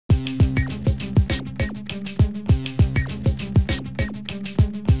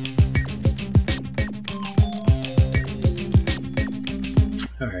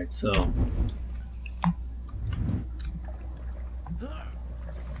Alright, so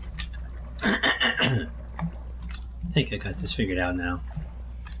I think I got this figured out now.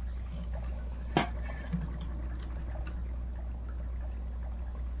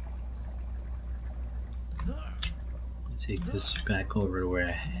 Take this back over to where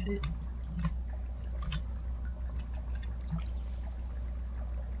I had it.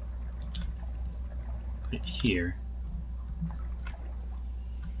 Put it here.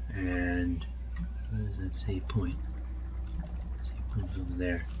 And where is that save point? Save point is over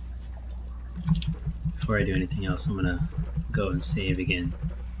there. Before I do anything else, I'm gonna go and save again.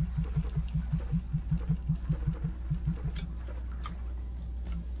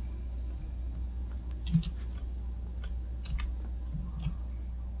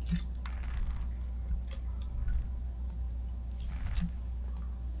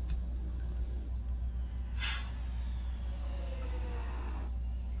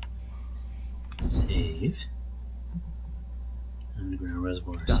 Save. Underground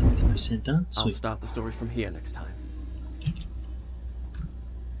reservoir, 60% done. Sweet. I'll start the story from here next time.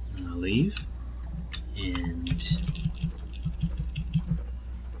 And I'll leave. And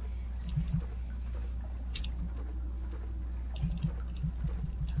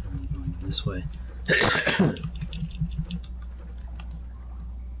I'm going this way.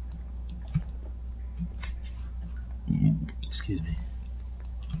 Excuse me.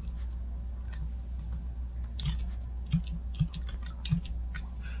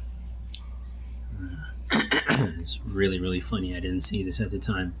 It's really, really funny. I didn't see this at the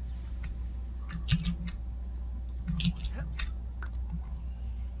time.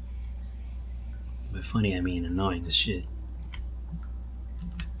 By funny, I mean annoying as shit.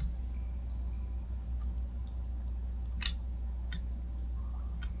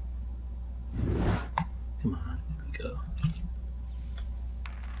 Come on, here we go.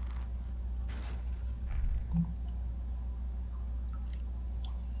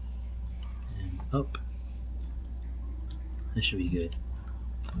 And up. That should be good.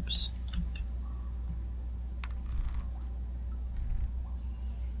 Oops.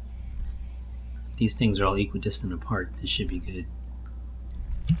 These things are all equidistant apart. This should be good.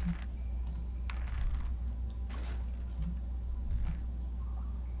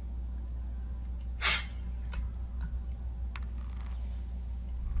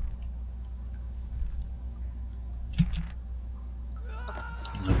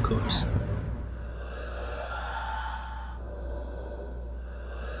 And of course.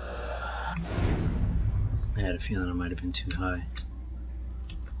 I had a feeling it might have been too high.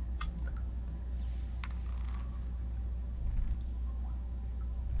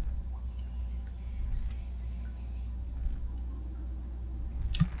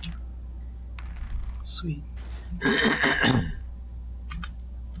 Sweet. And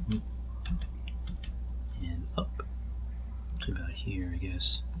up to about here, I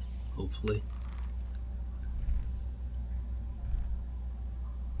guess. Hopefully.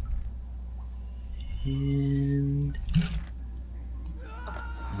 And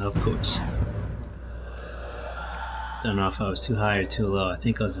of course. Don't know if I was too high or too low. I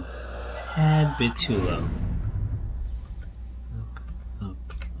think I was a tad bit too low. Up, up,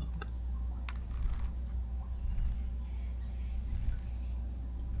 up.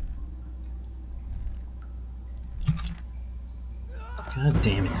 God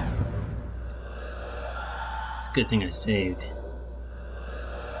damn it. It's a good thing I saved.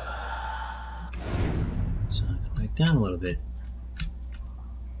 So I can back down a little bit.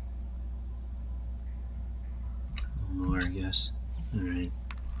 More, I guess. Alright.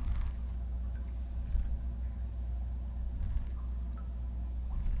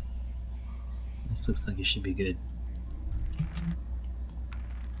 This looks like it should be good.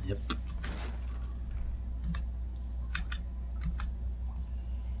 Yep.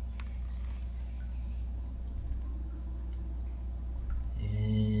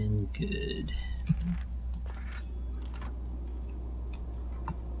 And good.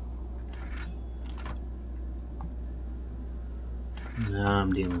 Now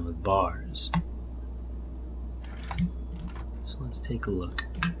I'm dealing with bars. So let's take a look.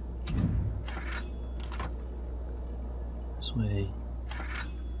 This way.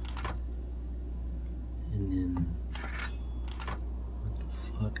 And then what the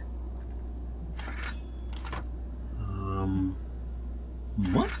fuck?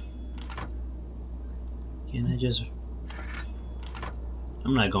 What? Can I just...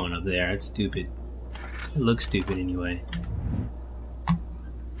 I'm not going up there, it's stupid. It looks stupid anyway.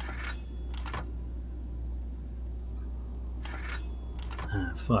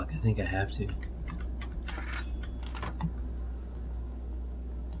 Ah, fuck, I think I have to.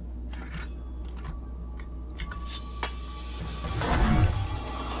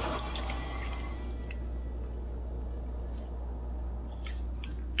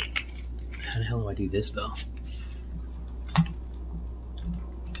 I do this though?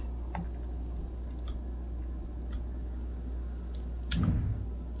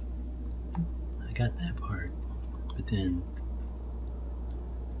 I got that part, but then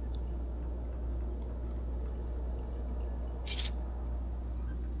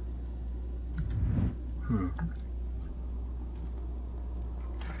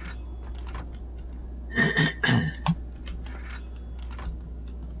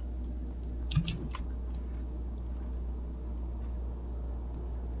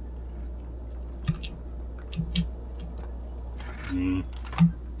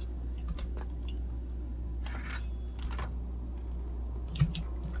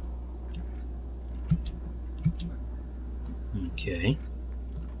okay.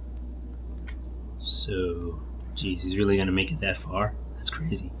 So, geez, he's really gonna make it that far? That's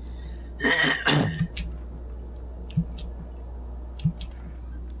crazy.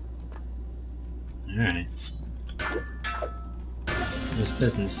 Alright. This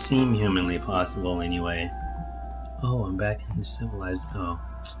doesn't seem humanly possible anyway. Oh, I'm back in civilized. Oh.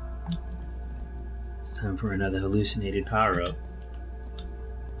 It's time for another hallucinated power-up.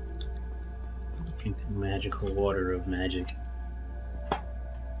 Drink the magical water of magic.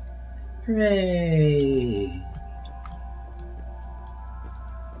 Hooray!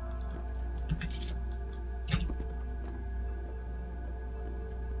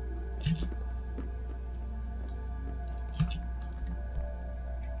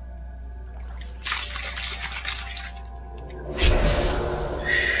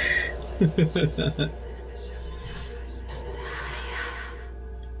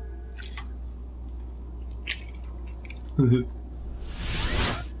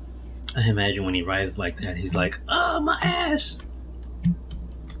 I imagine when he rides like that, he's like, "Oh, my ass!"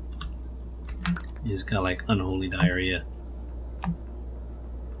 He's got like unholy diarrhea.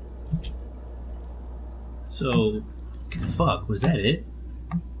 So, fuck, was that it?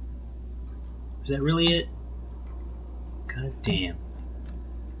 Was that really it? God damn.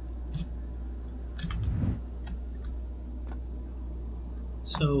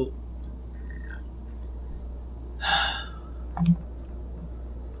 So,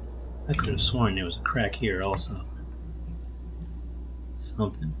 I could have sworn there was a crack here also.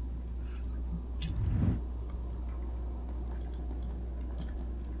 Something.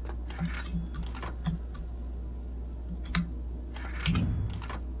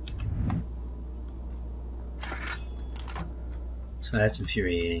 So that's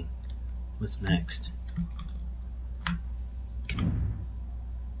infuriating. What's next?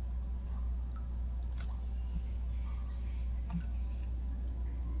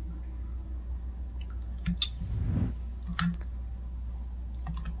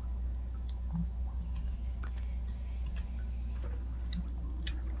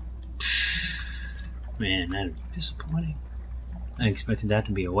 Man, that'd be disappointing. I expected that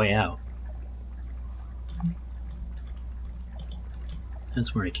to be a way out.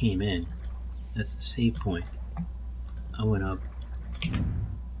 That's where I came in. That's the save point. I went up.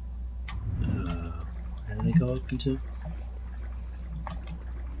 Where did I go up into?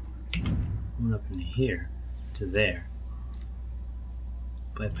 I went up into here to there.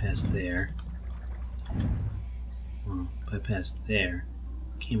 Bypassed there. Well, bypassed there.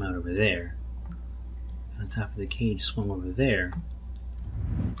 Came out over there. On top of the cage, swung over there.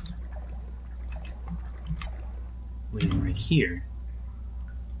 Waiting right here.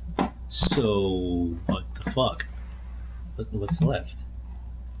 So, what the fuck? What's left?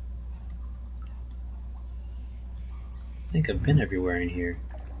 I think I've been everywhere in here.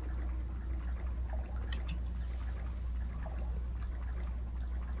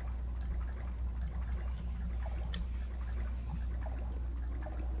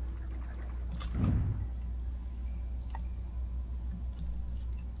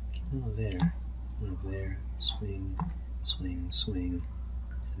 Oh, there. Went up there. Swing, swing, swing.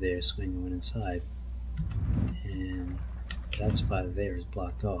 To there, swing, and went inside. And that spot there is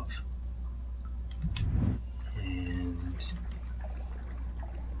blocked off. And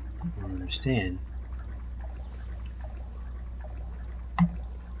I don't understand.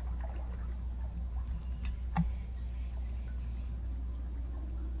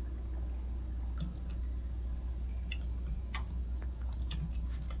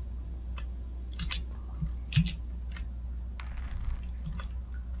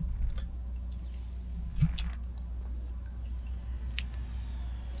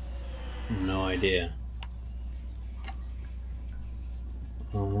 No idea.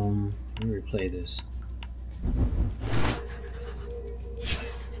 Let me replay this.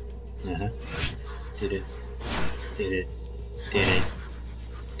 Did it. Did it. Did it.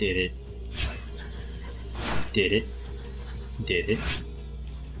 Did it. Did it. Did it.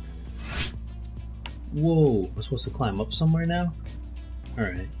 Whoa, I'm supposed to climb up somewhere now?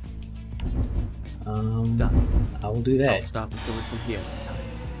 Alright. Done. I will do that. I'll start the story from here next time.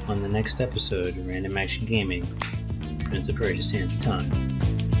 On the next episode of Random Action Gaming, Prince of Persia Sands of Time.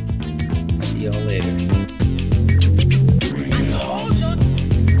 See y'all later.